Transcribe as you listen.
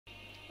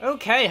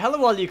Okay,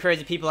 hello all you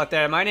crazy people out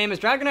there. My name is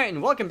Dragonite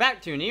and welcome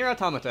back to NieR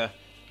Automata.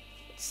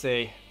 Let's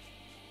see.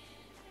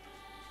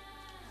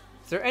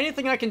 Is there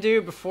anything I can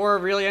do before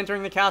really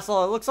entering the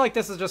castle? It looks like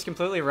this is just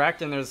completely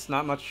wrecked and there's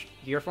not much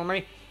here for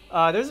me.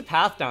 There's a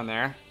path down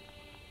there.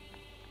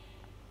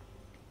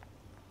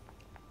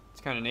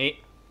 It's kind of neat.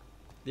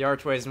 The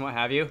archways and what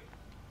have you.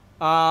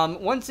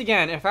 Once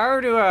again, if I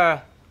were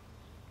to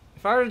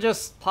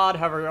just pod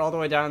hover all the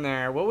way down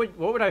there, what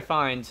would I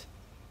find?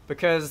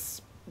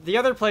 Because the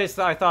other place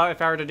that I thought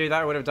if I were to do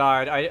that I would have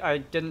died, I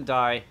didn't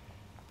die.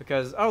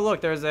 Because, oh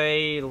look, there's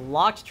a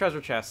locked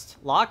treasure chest.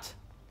 Locked?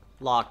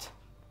 Locked.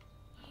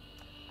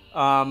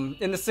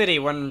 In the city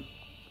when...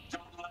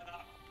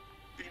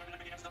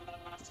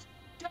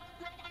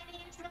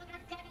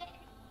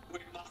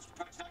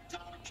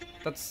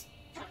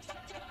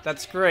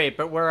 That's great,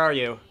 but where are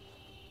you?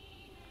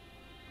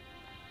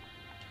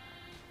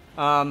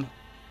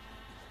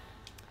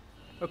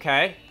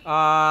 Okay.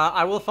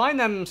 I will find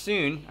them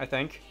soon, I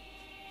think.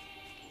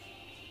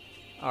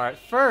 Alright,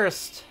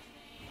 first,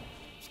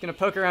 just gonna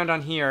poke around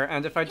on here,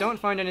 and if I don't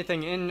find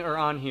anything in or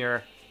on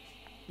here,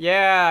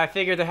 yeah, I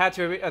figured there had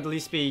to at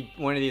least be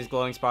one of these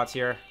glowing spots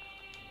here.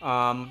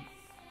 Let's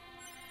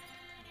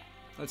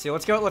see,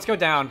 let's go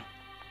down.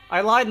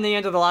 I lied in the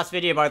end of the last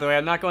video, by the way.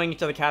 I'm not going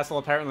into the castle,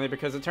 apparently,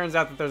 because it turns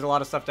out that there's a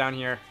lot of stuff down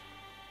here.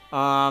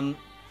 I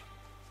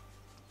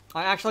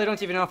actually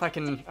don't even know if I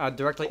can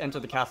directly enter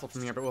the castle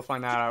from here, but we'll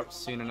find that out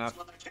soon enough.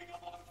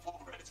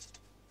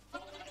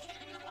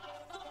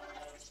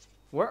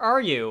 Where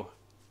are you?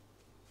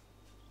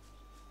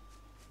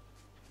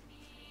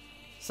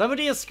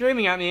 Somebody is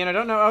screaming at me and I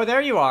don't know. Oh,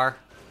 there you are.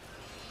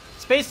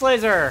 Space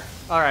laser!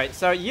 Alright,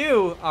 so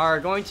you are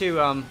going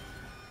to,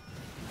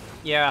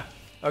 yeah.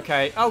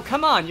 Okay. Oh,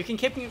 come on! You can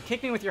kick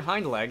me with your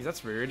hind legs.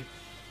 That's rude.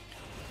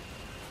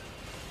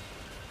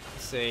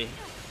 Let's see.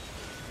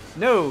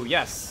 No!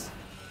 Yes!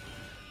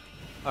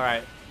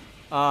 Alright.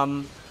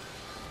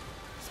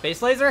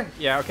 Space laser?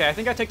 Yeah, okay. I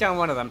think I took down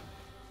one of them.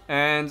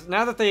 And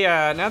now that the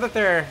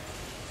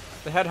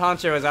head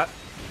honcho is at...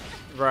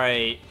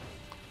 Right.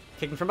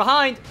 Kicking from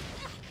behind!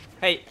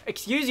 Hey,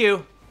 excuse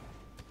you!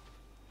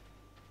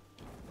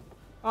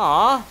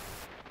 Aw.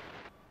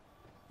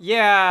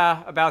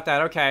 Yeah, about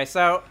that. Okay,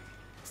 so...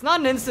 It's not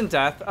an instant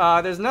death.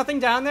 There's nothing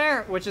down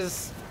there, which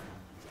is...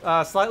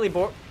 slightly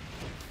I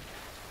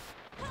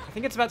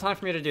think it's about time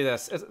for me to do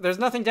this. There's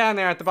nothing down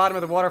there at the bottom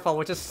of the waterfall,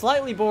 which is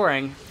slightly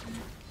boring.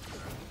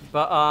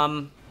 But,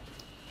 let's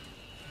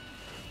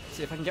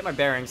see if I can get my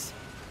bearings.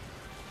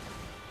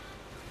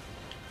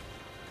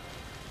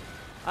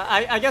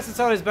 I guess it's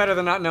always better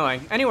than not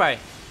knowing. Anyway,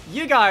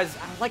 you guys,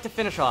 I'd like to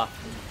finish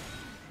off.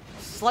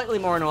 Slightly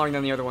more annoying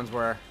than the other ones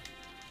were.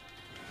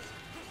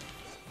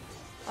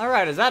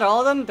 Alright, is that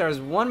all of them? There's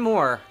one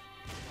more.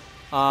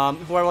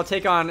 Who I will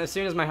take on as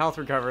soon as my health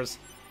recovers.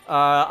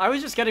 I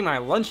was just getting my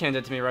lunch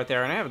handed to me right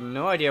there, and I have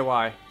no idea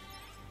why.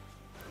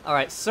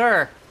 Alright,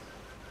 sir.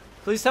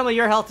 Please tell me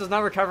your health does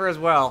not recover as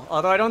well.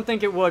 Although I don't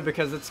think it would,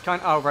 because it's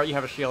kind of... Oh, right, you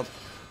have a shield.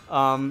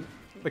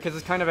 Because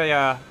it's kind of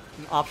an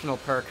optional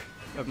perk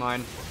of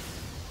mine.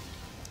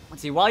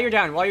 Let's see, while you're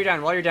down,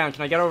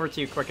 can I get over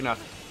to you quick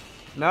enough?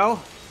 No?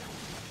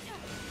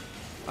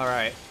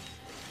 Alright.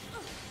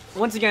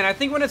 Once again, I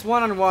think when it's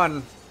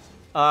one-on-one,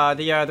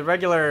 the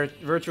regular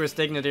virtuous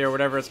dignity or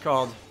whatever it's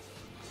called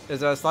is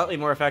slightly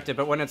more effective,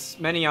 but when it's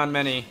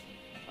many-on-many,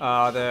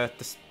 the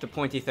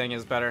pointy thing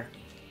is better.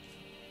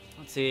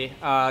 Let's see,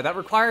 that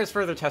requires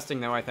further testing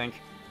though, I think.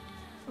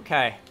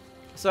 Okay,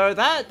 so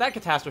that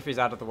catastrophe's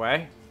out of the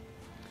way.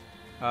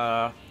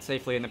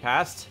 Safely in the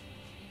past.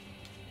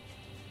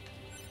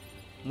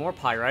 More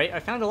pyrite. I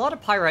found a lot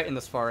of pyrite in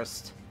this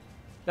forest.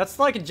 That's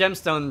like a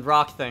gemstone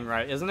rock thing,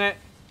 right? Isn't it?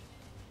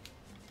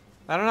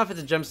 I don't know if it's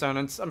a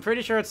gemstone. I'm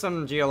pretty sure it's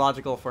some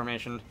geological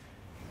formation.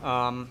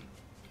 Although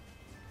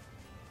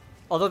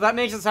that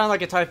makes it sound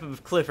like a type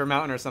of cliff or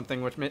mountain or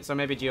something, so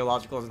maybe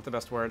geological isn't the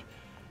best word.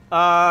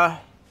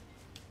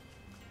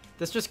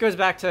 This just goes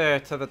back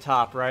to the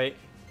top, right?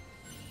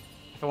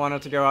 If I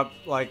wanted to go up,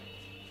 like...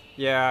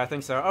 Yeah, I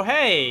think so. Oh,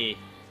 hey!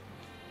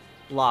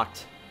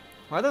 Locked.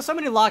 Why are there so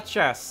many locked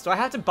chests? Do I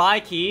have to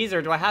buy keys,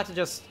 or do I have to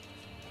just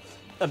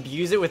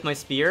abuse it with my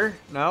spear?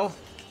 No?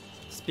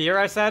 Spear,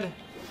 I said?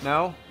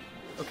 No?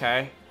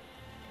 Okay.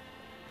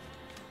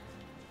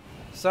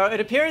 So,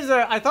 it appears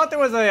that... I thought there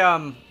was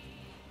a,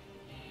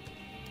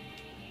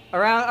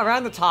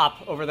 Around the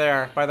top, over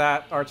there, by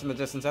that arch in the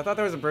distance, I thought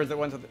there was a bridge that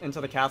went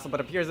into the castle, but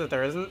it appears that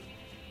there isn't.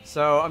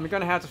 So, I'm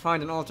gonna have to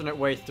find an alternate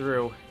way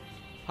through.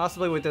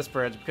 Possibly with this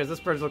bridge, because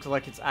this bridge looks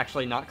like it's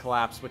actually not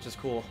collapsed, which is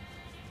cool.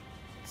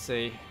 Let's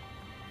see.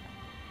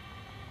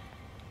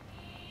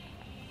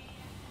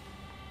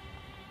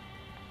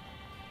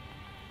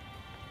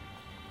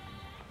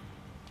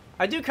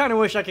 I do kind of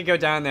wish I could go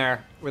down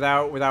there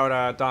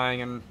without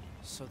dying and...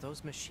 So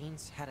those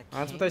machines had a king?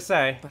 That's what they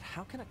say. But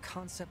how can a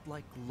concept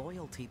like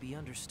loyalty be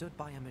understood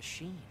by a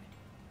machine?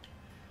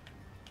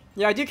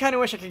 Yeah, I do kind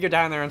of wish I could go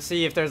down there and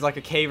see if there's like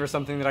a cave or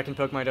something that I can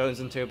poke my nose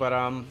into, but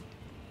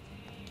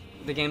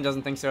the game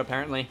doesn't think so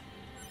apparently.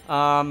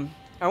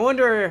 I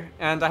wonder,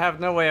 and I have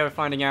no way of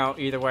finding out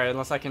either way,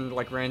 unless I can,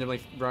 like,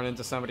 randomly run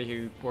into somebody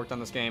who worked on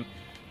this game.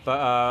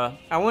 But,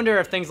 I wonder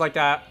if things like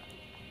that,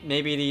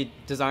 maybe the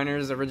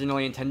designers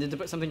originally intended to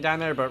put something down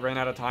there, but ran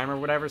out of time or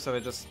whatever, so they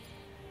just,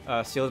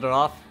 sealed it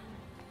off.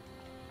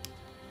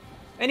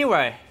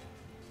 Anyway.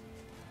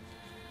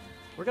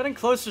 We're getting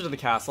closer to the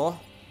castle.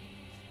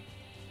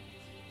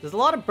 There's a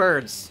lot of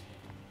birds.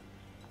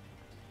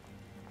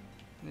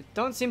 I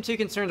don't seem too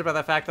concerned about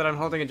the fact that I'm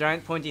holding a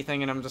giant pointy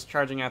thing and I'm just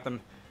charging at them.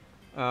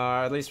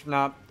 At least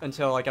not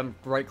until, like, I'm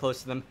right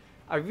close to them.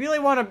 I really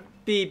want to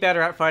be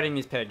better at fighting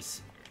these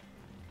pigs.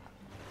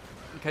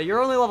 Okay, you're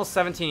only level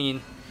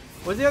 17.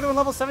 Was the other one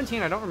level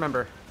 17? I don't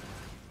remember.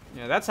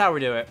 Yeah, that's how we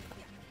do it.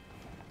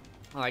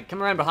 Alright,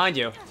 come around behind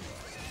you.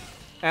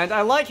 And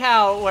I like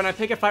how, when I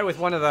pick a fight with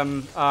one of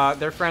them,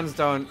 their friends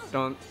don't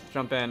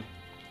jump in.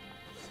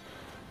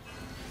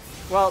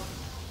 Well,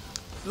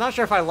 I'm not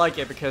sure if I like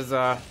it, because,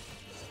 that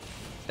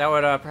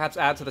would, perhaps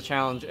add to the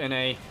challenge in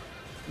a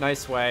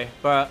nice way,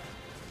 but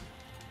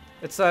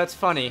it's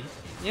funny.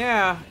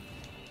 Yeah,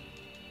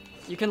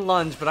 you can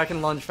lunge, but I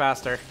can lunge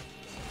faster.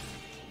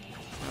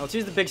 Let's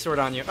use the big sword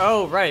on you.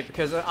 Oh, right,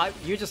 because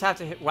you just have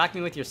to whack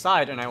me with your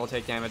side and I will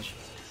take damage.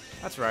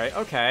 That's right,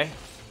 okay.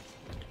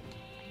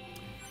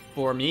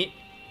 Boar meat.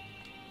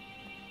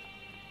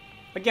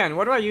 Again,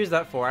 what do I use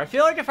that for? I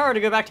feel like if I were to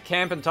go back to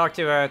camp and talk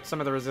to some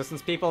of the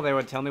resistance people, they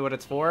would tell me what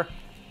it's for.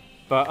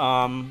 But,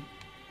 I'm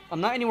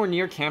not anywhere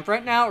near camp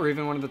right now, or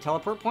even one of the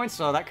teleport points,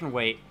 so that can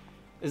wait.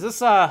 Is this,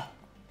 that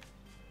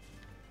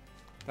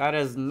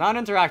is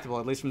non-interactable,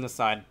 at least from this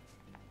side.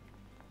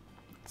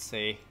 Let's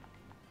see.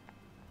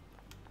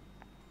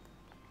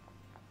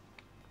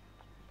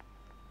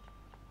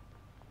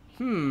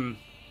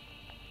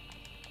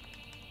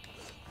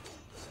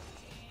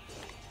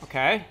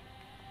 Okay.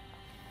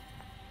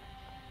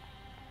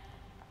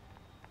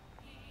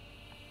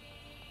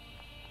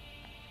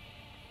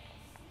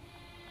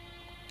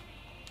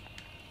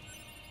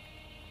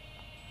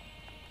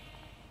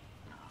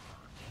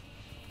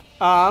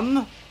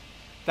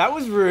 That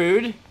was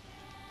rude.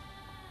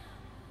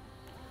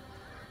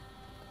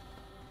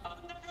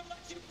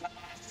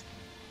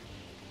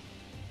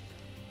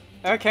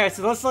 Okay,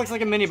 so this looks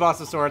like a mini-boss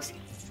of sorts.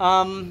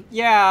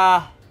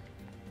 Yeah.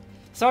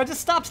 So I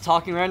just stopped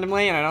talking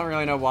randomly, and I don't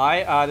really know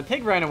why. The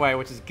pig ran away,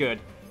 which is good.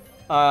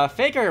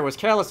 Faker was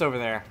careless over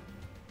there.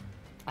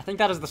 I think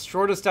that is the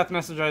shortest death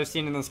message I've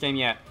seen in this game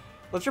yet.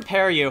 Let's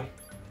repair you.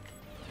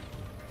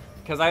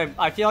 Because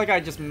I feel like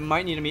I just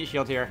might need a meat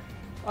shield here.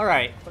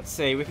 Alright, let's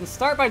see. We can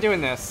start by doing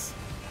this.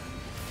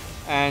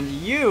 And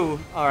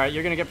you... Alright,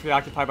 you're gonna get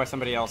preoccupied by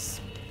somebody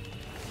else.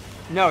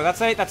 No,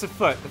 that's a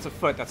foot. That's a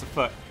foot. That's a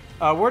foot.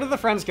 Where do the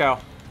friends go?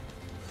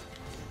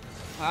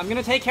 I'm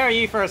gonna take care of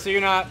you first, so you're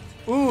not...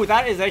 Ooh,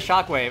 that is a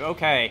shockwave.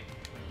 Okay.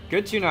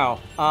 Good to know.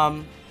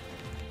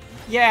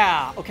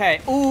 Yeah,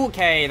 okay. Ooh,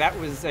 okay, that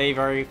was a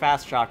very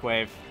fast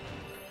shockwave.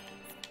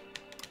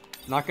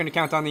 Not gonna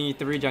count on the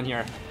regen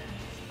here.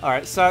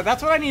 Alright, so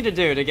that's what I need to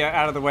do to get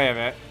out of the way of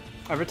it.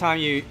 Every time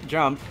you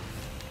jump.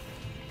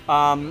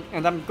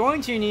 And I'm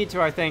going to need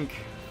to, I think...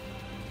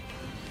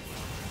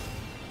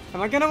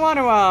 Am I gonna want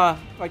to,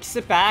 like,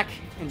 sit back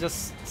and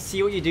just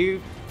see what you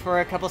do for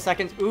a couple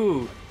seconds?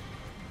 Ooh.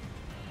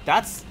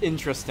 That's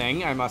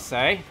interesting, I must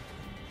say.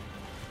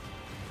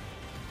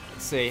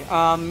 Let's see.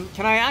 Can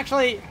I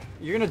actually...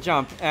 You're gonna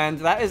jump, and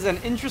that is an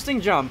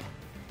interesting jump.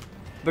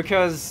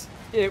 Because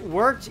it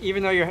worked,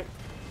 even though your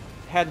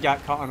head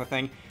got caught on the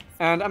thing.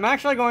 And I'm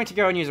actually going to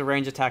go and use a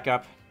range attack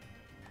up.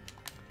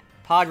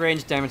 Pod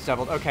range damage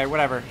doubled. Okay,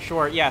 whatever.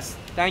 Sure, yes.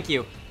 Thank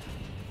you.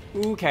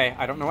 Okay,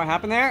 I don't know what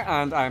happened there,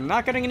 and I'm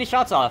not getting any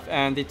shots off,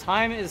 and the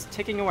time is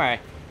ticking away.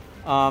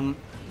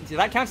 See,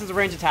 that counts as a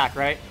range attack,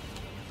 right?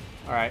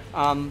 Alright,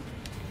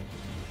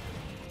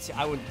 see,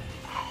 I would...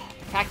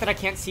 The fact that I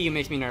can't see you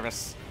makes me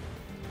nervous.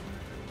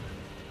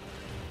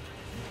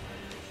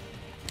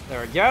 There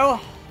we go.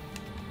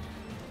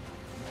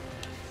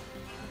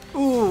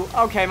 Ooh,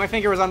 okay, my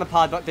finger was on the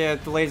pod, but the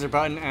laser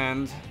button,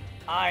 and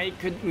I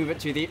could move it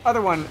to the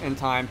other one in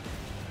time.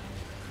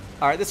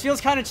 Alright, this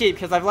feels kind of cheap,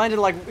 because I've landed,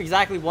 like,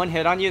 exactly one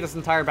hit on you this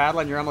entire battle,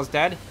 and you're almost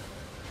dead.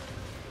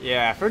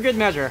 Yeah, for good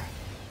measure.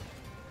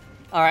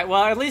 Alright,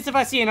 well, at least if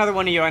I see another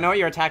one of you, I know what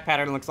your attack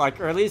pattern looks like,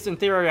 or at least in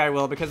theory I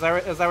will, because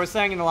as I was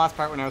saying in the last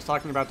part when I was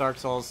talking about Dark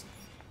Souls,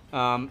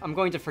 I'm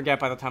going to forget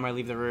by the time I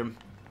leave the room.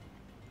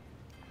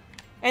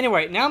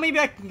 Anyway, now maybe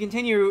I can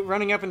continue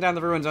running up and down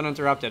the ruins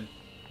uninterrupted.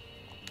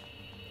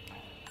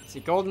 Let's see,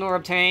 golden ore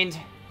obtained.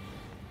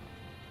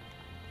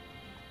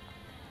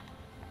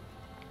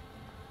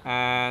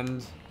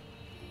 And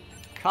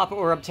copper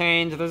ore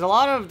obtained. There's a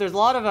lot of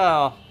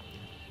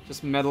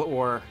just metal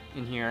ore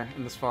in here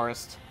in this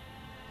forest.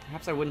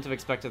 Perhaps I wouldn't have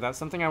expected that.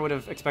 Something I would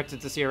have expected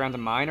to see around a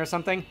mine or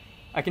something.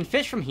 I can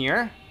fish from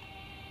here.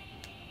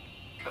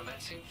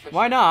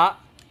 Why not?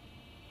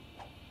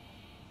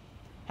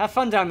 Have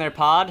fun down there,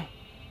 pod.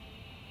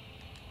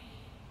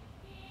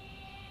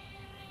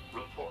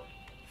 Report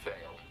failed.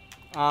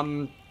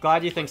 I'm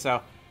glad you think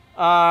so.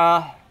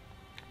 Let's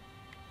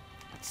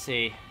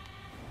see.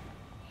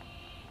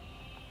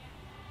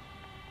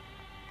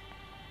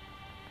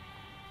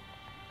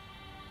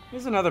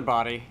 Here's another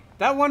body.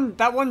 That one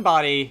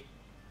body...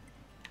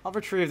 I'll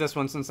retrieve this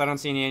one since I don't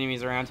see any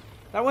enemies around.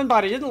 That one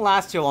body didn't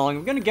last too long.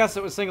 I'm gonna guess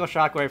it was single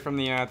shockwave from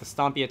the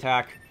Stompy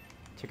attack.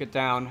 Took it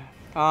down.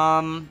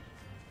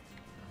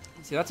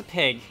 Let's see, that's a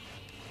pig.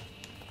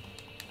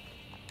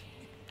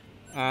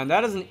 And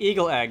that is an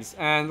eagle eggs.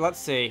 And let's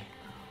see.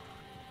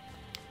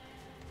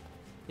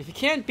 If you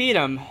can't beat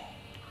him...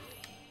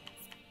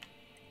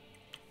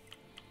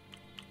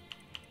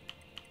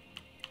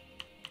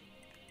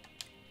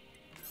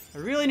 I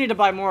really need to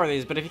buy more of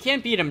these, but if you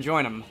can't beat him,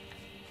 join him.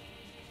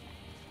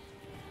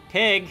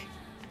 Pig.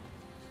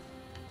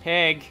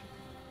 Pig.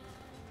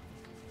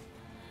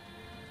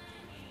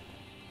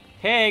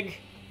 Pig.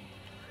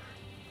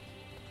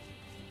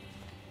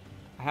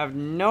 I have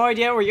no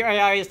idea what your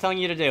AI is telling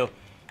you to do.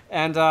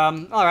 And,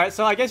 alright,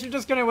 so I guess you're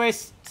just gonna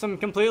waste some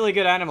completely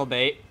good animal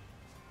bait.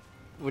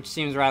 Which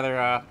seems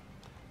rather,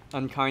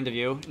 unkind of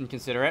you,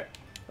 inconsiderate.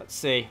 Let's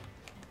see.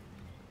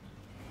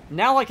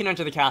 Now I can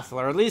enter the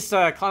castle, or at least,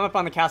 climb up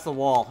on the castle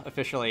wall,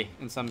 officially,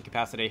 in some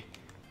capacity.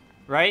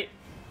 Right?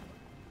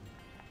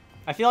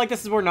 I feel like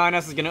this is where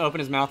 9S is gonna open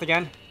his mouth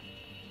again.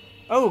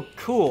 Oh,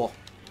 cool.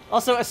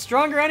 Also, a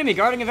stronger enemy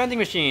guarding a vending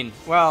machine.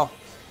 Well,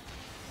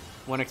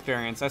 one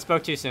experience. I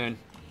spoke too soon.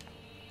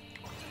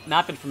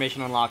 Map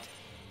information unlocked.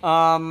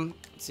 Let's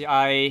see,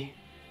 I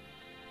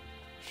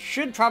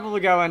should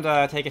probably go and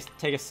take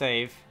a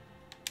save.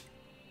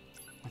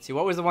 Let's see,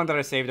 what was the one that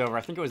I saved over?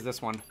 I think it was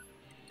this one.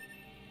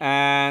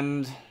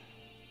 And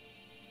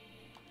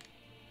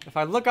if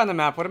I look on the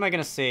map, what am I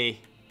gonna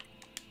see?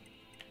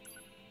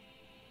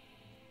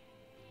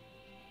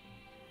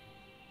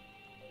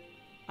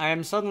 I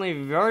am suddenly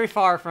very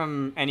far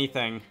from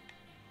anything.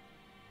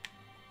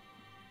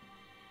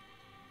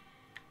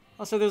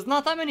 Also, there's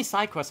not that many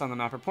side quests on the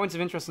map, or points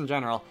of interest in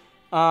general.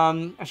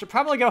 I should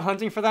probably go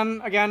hunting for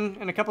them again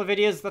in a couple of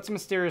videos. That's a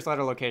mysterious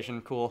letter location.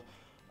 Cool.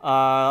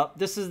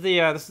 This is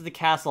the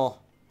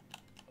castle.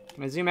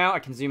 Can I zoom out? I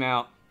can zoom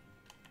out.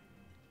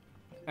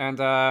 And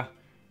the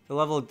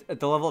level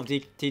of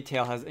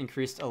detail has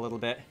increased a little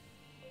bit.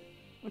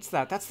 What's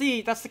that? That's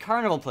the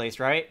carnival place,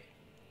 right?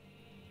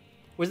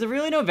 Was there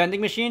really no vending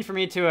machine for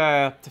me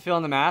to fill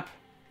in the map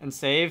and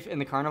save in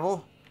the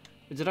carnival?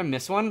 Or did I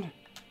miss one?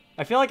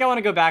 I feel like I want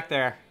to go back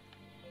there.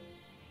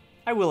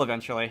 I will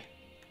eventually.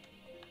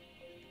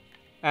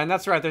 And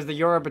that's right, there's the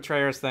Euro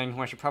Betrayers thing,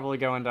 who I should probably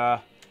go and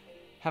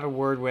have a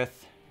word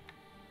with.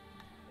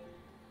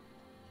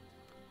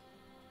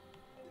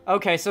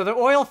 Okay, so the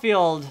oil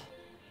field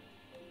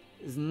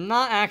is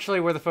not actually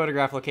where the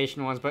photograph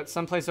location was, but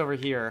someplace over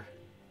here.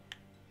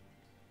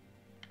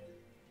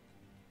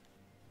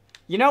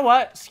 You know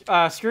what?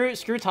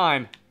 Screw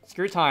time.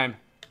 Screw time.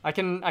 I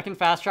can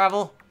fast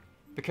travel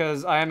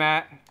because I am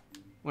at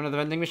one of the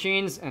vending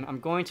machines, and I'm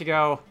going to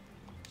go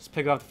just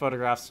pick up the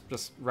photographs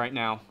just right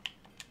now.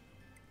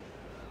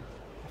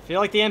 I feel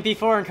like the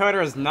MP4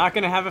 encoder is not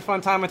going to have a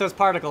fun time with those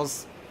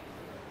particles.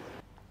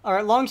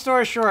 Alright, long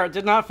story short,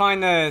 did not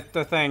find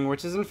the thing,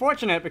 which is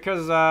unfortunate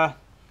because the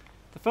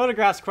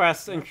photographs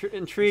quest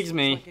intrigues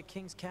me. Like a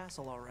king's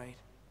castle, all right.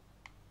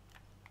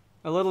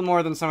 A little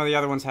more than some of the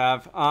other ones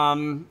have.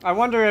 I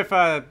wonder if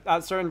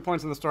at certain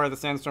points in the story the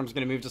sandstorm's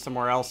going to move to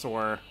somewhere else,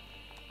 or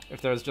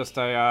if there's just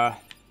a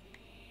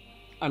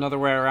another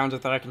way around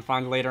it that I can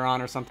find later on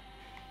or something.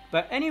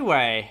 But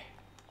anyway,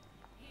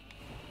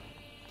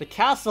 the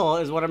castle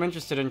is what I'm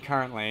interested in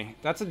currently.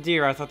 That's a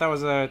deer. I thought that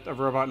was a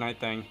robot knight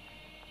thing.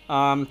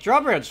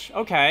 Drawbridge.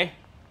 Okay.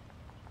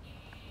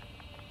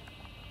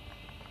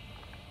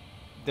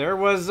 There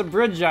was a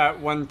bridge at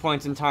one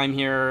point in time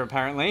here,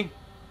 apparently.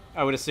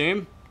 I would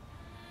assume.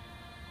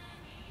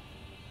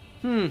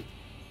 Let's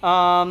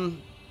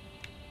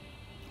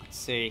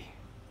see.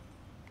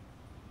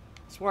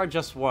 That's where I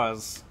just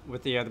was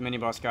with the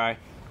mini-boss guy.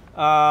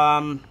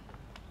 I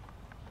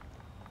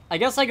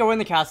guess I go in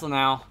the castle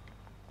now.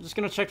 I'm just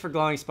gonna check for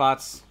glowing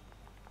spots.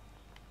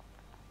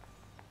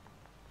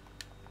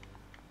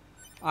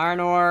 Iron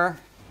ore.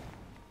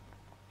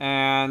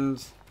 And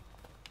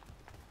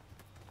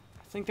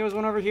I think there was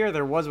one over here.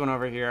 There was one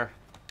over here.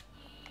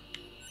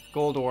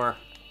 Gold ore.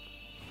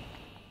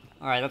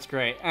 Alright, that's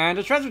great. And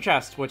a treasure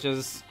chest, which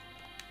is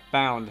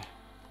bound.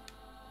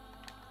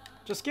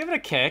 Just give it a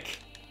kick.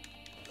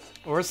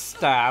 Or a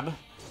stab. A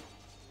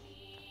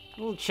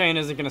little chain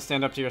isn't going to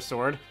stand up to your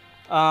sword.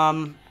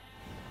 Another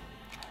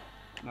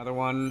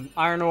one.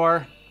 Iron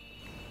ore.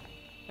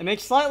 It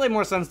makes slightly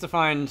more sense to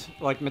find,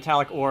 like,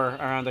 metallic ore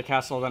around a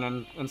castle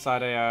than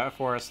inside a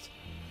forest.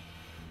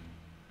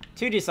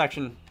 2D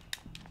section.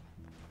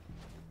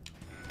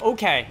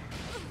 Okay.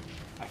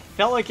 I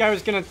felt like I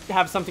was gonna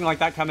have something like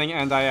that coming,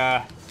 and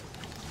I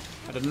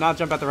did not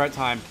jump at the right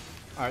time.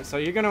 Alright, so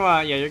you're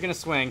gonna, yeah, you're gonna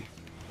swing.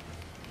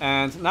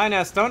 And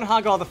 9S, don't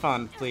hog all the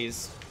fun,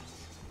 please.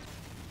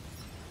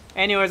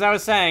 Anyways, I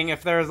was saying,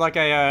 if there's like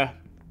a,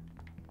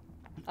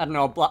 I don't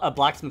know, a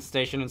blacksmith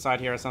station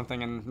inside here or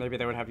something, and maybe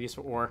they would have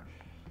useful ore.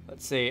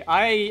 Let's see.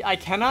 I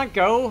cannot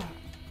go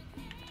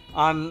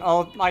on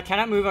all, I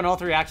cannot move on all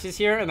three axes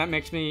here, and that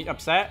makes me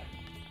upset.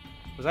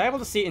 Was I able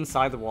to see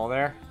inside the wall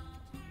there?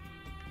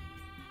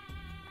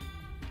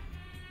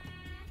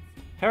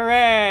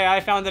 Hooray! I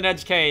found an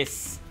edge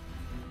case.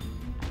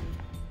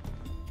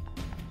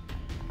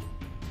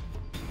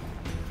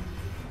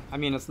 I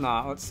mean, it's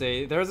not. Let's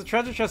see. There's a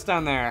treasure chest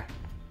down there.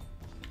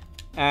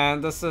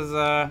 And this is,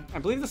 I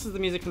believe this is the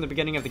music from the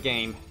beginning of the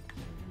game.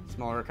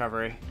 Small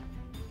recovery.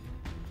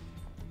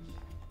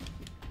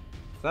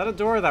 Is that a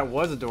door? That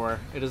was a door.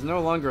 It is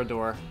no longer a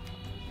door.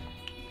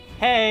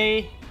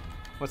 Hey!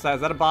 What's that?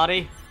 Is that a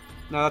body?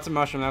 No, that's a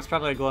mushroom. That's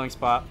probably a glowing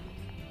spot.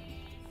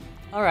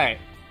 Alright.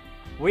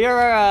 We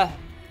are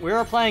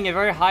playing a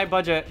very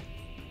high-budget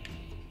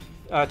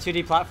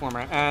 2D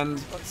platformer. And,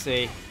 let's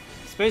see.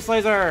 Space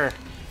laser!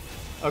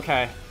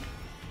 Okay.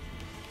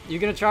 You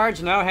gonna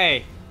charge? No?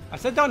 Hey. I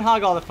said don't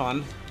hog all the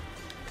fun.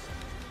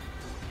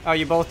 Oh,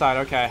 you both died.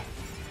 Okay.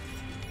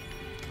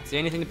 See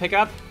anything to pick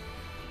up?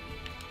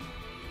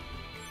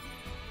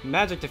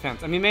 Magic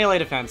defense. I mean melee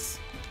defense.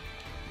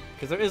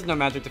 Because there is no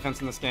magic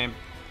defense in this game.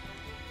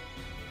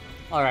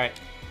 Alright.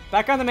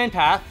 Back on the main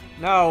path.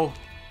 No.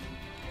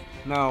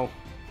 No.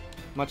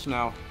 Much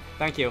no.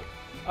 Thank you.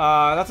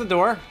 That's a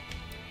door.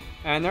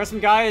 And there's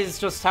some guys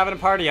just having a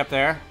party up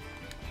there.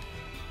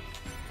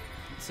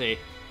 Let's see.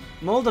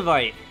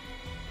 Moldavite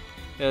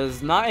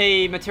is not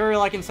a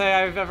material I can say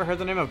I've ever heard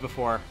the name of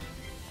before.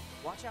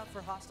 Watch out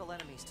for hostile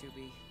enemies,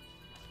 2B.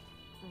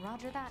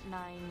 Roger that, 9.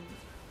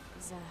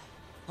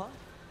 Huh?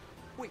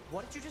 Wait,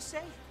 what did you just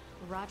say?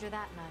 Roger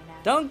that, 9.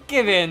 Don't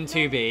give in,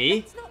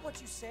 2B. That's not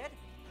what you said.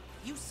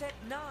 You said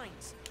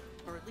 9s.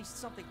 Or at least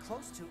something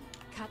close to.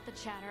 Cut the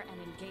chatter and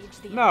engage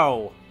the...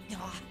 No.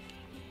 Ah,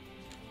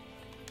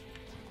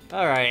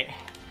 Alright.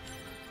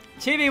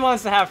 2B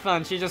wants to have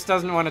fun. She just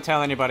doesn't want to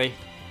tell anybody.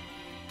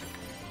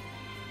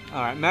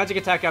 Alright, magic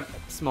attack up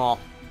small.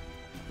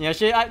 Yeah,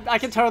 I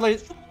can totally...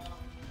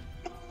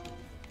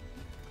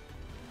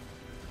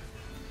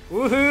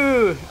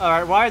 Woohoo!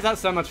 Alright, why is that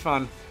so much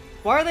fun?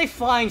 Why are they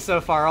flying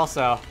so far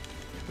also?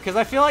 Because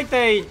I feel like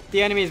the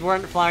enemies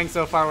weren't flying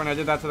so far when I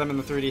did that to them in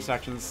the 3D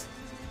sections.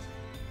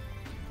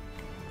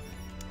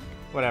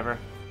 Whatever.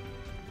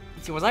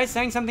 Let's see, was I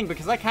saying something?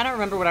 Because I cannot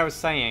remember what I was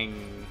saying.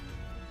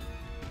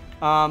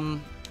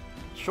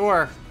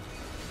 Sure.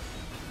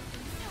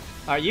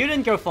 You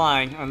didn't go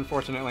flying,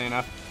 unfortunately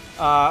enough.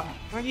 What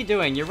are you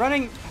doing? You're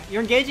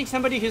engaging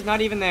somebody who's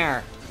not even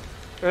there.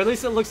 Or at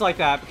least it looks like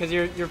that, because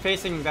you're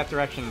facing that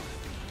direction.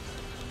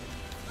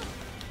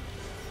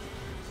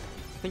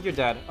 I think you're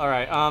dead.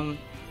 Alright,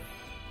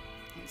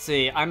 let's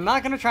see. I'm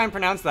not gonna try and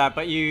pronounce that,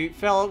 but you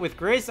fell with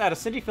grace at a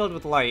city filled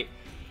with light.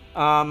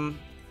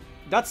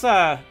 That's,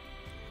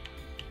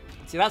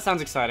 see, that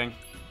sounds exciting.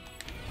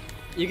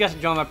 You guys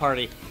should join my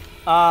party.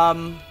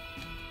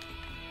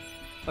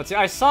 Let's see,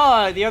 I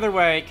saw the other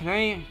way.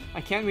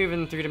 I can't move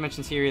in 3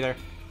 dimensions here either.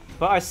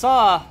 But I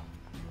saw...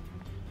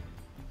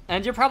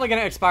 And you're probably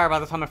gonna expire by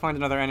the time I find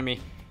another enemy.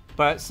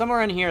 But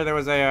somewhere in here there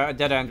was a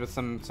dead end with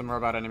some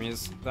robot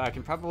enemies that I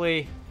can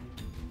probably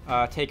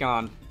take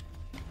on.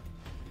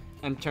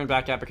 And turn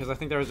back at because I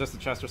think there was just a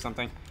chest or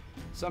something.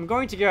 So I'm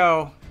going to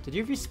go... Did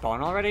you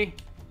respawn already?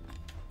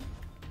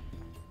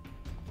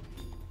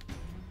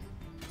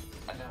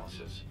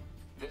 Analysis.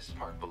 This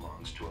part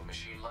belongs to a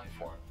machine life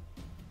form.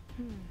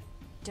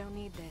 Don't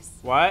need this.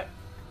 What?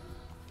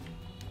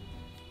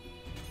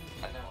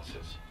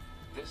 Analysis.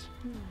 This.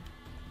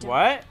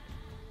 What?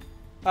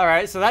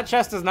 Alright, so that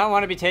chest does not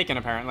want to be taken,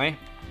 apparently.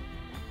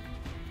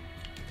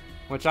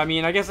 Which, I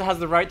mean, I guess it has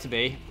the right to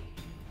be.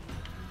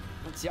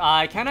 Let's see,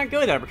 I cannot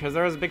go there because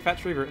there is a big fat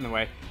tree root in the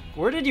way.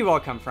 Where did you all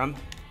come from?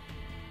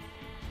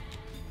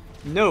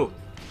 No.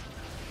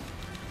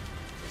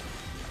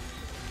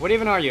 What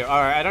even are you?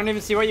 Alright, I don't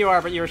even see what you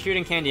are, but you were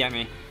shooting candy at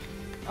me.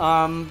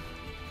 Let's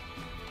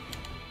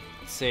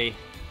see.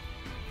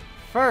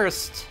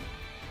 First...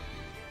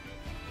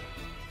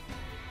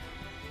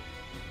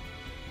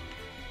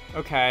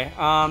 Okay,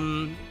 how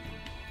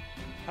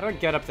do I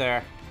get up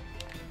there?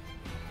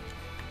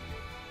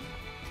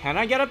 Can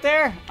I get up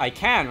there? I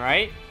can,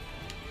 right?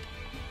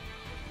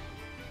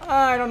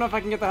 I don't know if I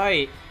can get the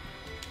height.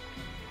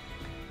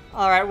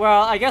 Alright,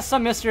 well, I guess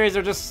some mysteries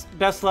are just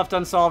best left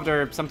unsolved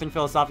or something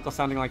philosophical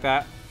sounding like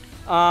that.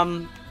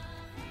 I'm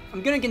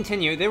gonna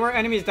continue. There were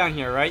enemies down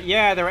here, right?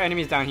 Yeah, there were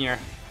enemies down here.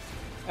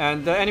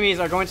 And the enemies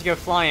are going to go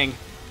flying.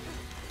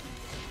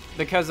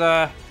 Because,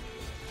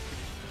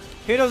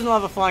 who doesn't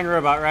love a flying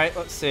robot, right?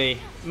 Let's see.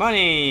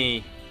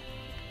 Money!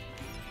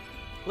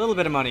 A little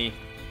bit of money.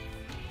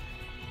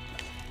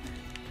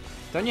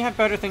 Don't you have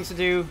better things to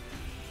do?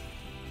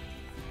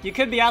 You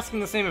could be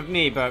asking the same of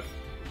me, but...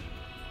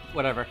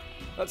 whatever.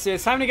 Let's see,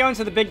 it's time to go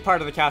into the big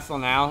part of the castle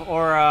now.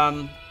 Or,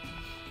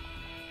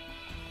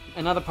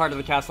 another part of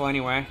the castle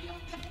anyway.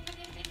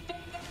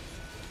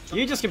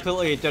 You just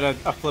completely did a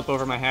flip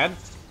over my head.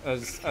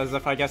 As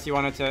if I guess you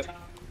wanted to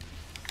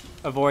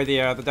avoid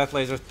the death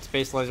laser,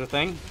 space laser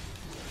thing.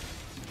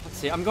 Let's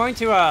see, I'm gonna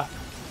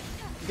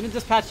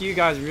dispatch you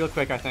guys real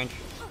quick, I think.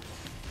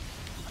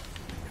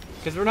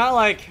 Because we're not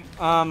like,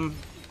 we're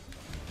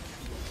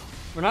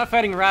not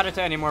fighting Ratata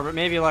anymore, but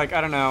maybe like,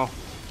 I don't know,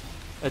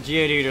 a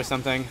Geodude or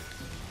something.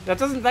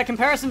 That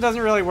comparison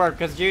doesn't really work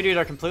because Geodude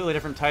are completely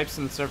different types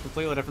and serve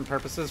completely different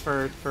purposes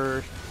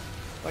for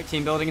like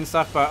team building and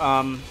stuff. But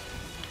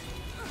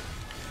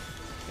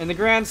in the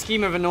grand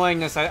scheme of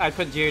annoyingness, I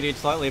put Geodude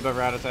slightly above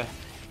Rattata.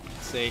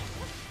 Let's see.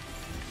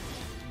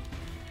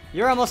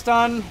 You're almost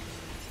done.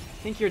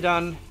 I think you're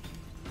done.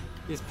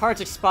 These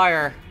parts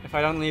expire if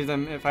I don't leave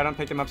them, if I don't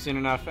pick them up soon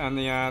enough, and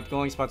the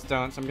glowing spots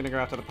don't. So I'm gonna go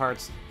after the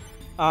parts.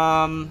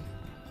 Let's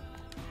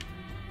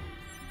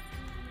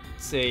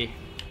see.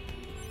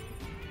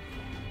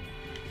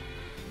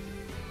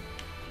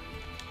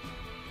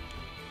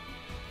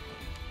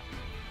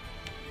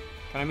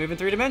 Can I move in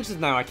 3 dimensions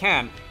now? I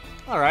can.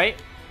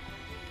 Alright.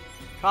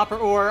 Copper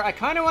ore. I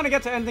kind of want to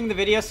get to ending the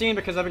video soon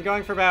because I've been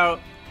going for about,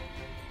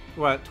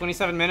 what,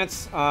 27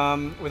 minutes,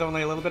 with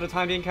only a little bit of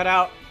time being cut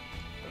out.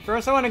 But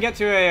first I want to get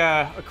to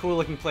a cool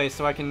looking place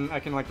so I can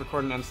like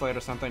record an end slate or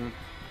something.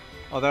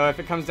 Although if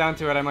it comes down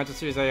to it, I might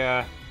just use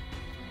a,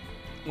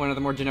 one of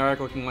the more generic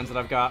looking ones that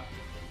I've got.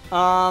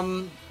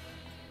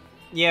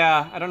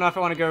 Yeah, I don't know if I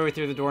want to go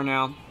through the door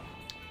now.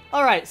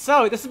 Alright,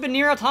 so this has been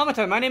NieR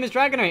Automata. My name is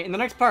Dragonite. In the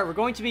next part, we're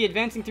going to be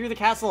advancing through the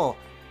castle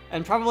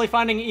and probably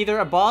finding either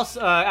a boss,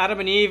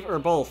 Adam and Eve, or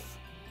both.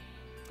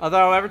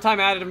 Although every time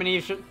Adam and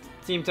Eve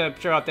seem to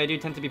show up, they do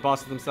tend to be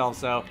bosses themselves,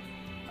 so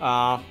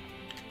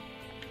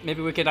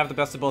maybe we could have the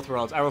best of both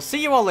worlds. I will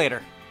see you all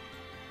later.